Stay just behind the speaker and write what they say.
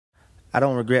I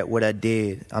don't regret what I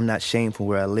did. I'm not shameful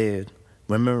where I lived.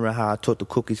 Remembering how I took the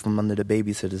cookies from under the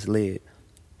babysitter's lid.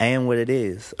 I am what it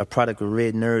is, a product of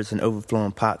red nerves and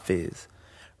overflowing pot fizz.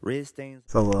 Red stains.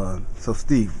 So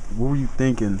Steve, what were you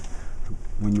thinking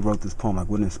when you wrote this poem? Like,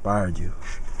 what inspired you?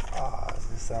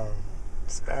 This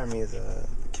inspired me as a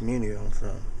community I'm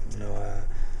from. You know,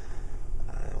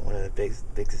 one of the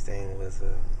biggest things was,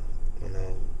 you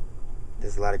know,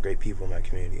 there's a lot of great people in my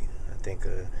community. I think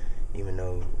even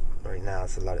though right now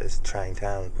it's trying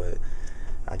times, but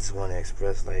I just want to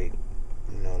express, like,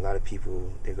 you know, a lot of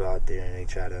people, they go out there and they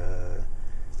try to,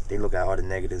 they look at all the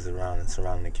negatives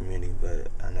surrounding the community, but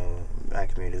I know my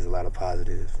community is a lot of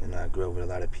positive. You know, I grew up with a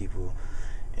lot of people,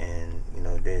 and, you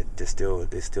know, they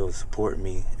still support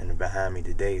me and they're behind me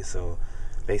today. So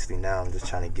basically now I'm just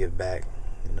trying to give back.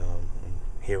 You know, I'm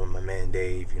here with my man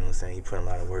Dave, you know what I'm saying? He put a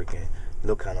lot of work in. He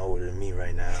look kind of older than me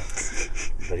right now,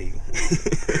 but you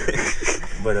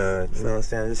know what I'm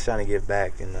saying? I'm just trying to give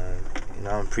back, and you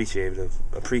know, I'm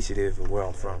appreciative of where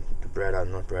I'm from, the Braddock,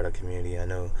 North Braddock community. I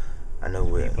know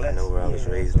where I was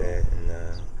raised at, and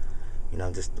you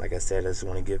know, just like I said, I just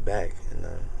want to give back. And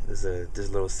there's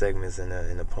little segments in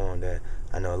the poem that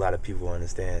I know a lot of people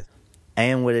understand. I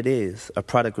am what it is, a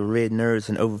product of red nerves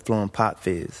and overflowing pot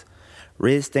fizz.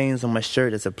 Red stains on my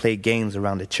shirt as I play games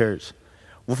around the church.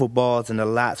 Wiffle balls in the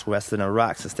lots where I sit on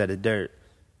rocks instead of dirt.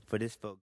 For this folk.